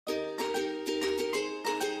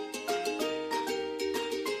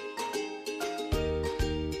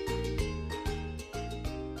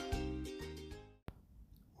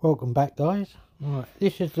Welcome back, guys. Right,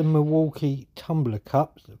 this is the Milwaukee Tumbler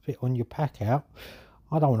cups that fit on your pack out.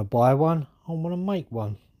 I don't want to buy one, I want to make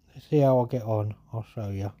one. Let's see how I get on. I'll show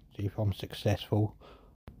you, see if I'm successful.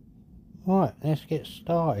 Right, let's get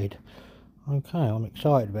started. Okay, I'm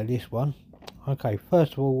excited about this one. Okay,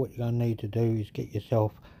 first of all, what you're going to need to do is get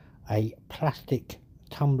yourself a plastic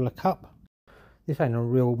tumbler cup. This ain't a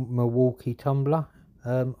real Milwaukee tumbler.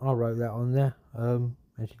 I wrote that on there.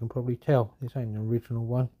 As you can probably tell, this ain't an original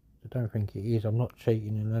one. I don't think it is. I'm not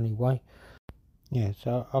cheating in any way. Yeah,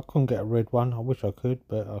 so I couldn't get a red one. I wish I could,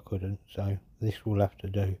 but I couldn't. So this will have to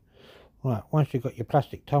do. Right, once you've got your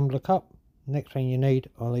plastic tumbler cup, next thing you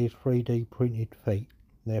need are these 3D printed feet.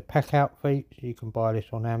 They're pack out feet, so you can buy this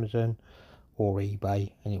on Amazon or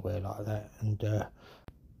eBay, anywhere like that. And they're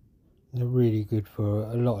really good for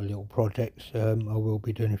a lot of little projects. I will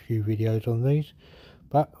be doing a few videos on these,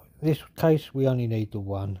 but this case we only need the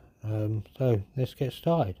one. So let's get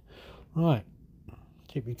started. Right,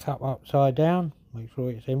 tip your cup upside down, make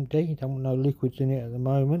sure it's empty, don't want no liquids in it at the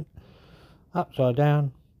moment. Upside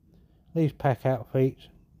down, these pack out feet,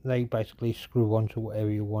 they basically screw onto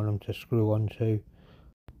whatever you want them to screw onto.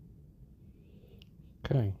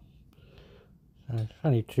 Okay, so there's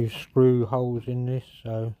only 2 screw holes in this,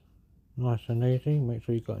 so nice and easy. Make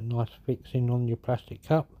sure you've got a nice fixing on your plastic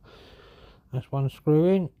cup. That's one screw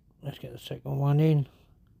in. Let's get the second one in,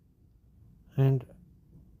 and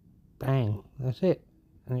bang, that's it.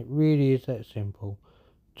 And it really is that simple.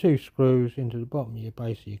 2 screws into the bottom of your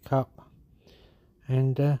base of your cup,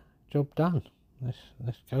 and job done.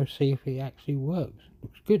 Let's go see if it actually works.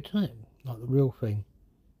 Looks good, doesn't it? Like the real thing.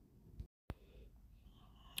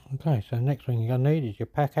 Okay, so next thing you're gonna need is your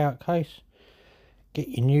pack out case. Get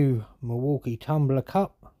your new Milwaukee tumbler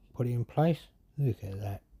cup, put it in place. Look at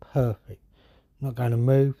that, perfect. Not going to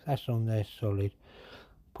move, that's on there solid.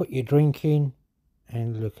 Put your drink in,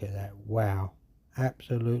 and look at that, wow,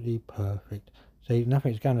 absolutely perfect. See,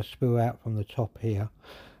 nothing's going to spill out from the top here,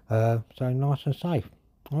 so nice and safe.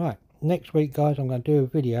 Alright, next week, guys, I'm going to do a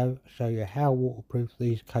video show you how waterproof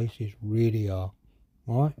these cases really are.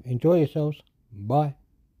 Alright, enjoy yourselves, bye.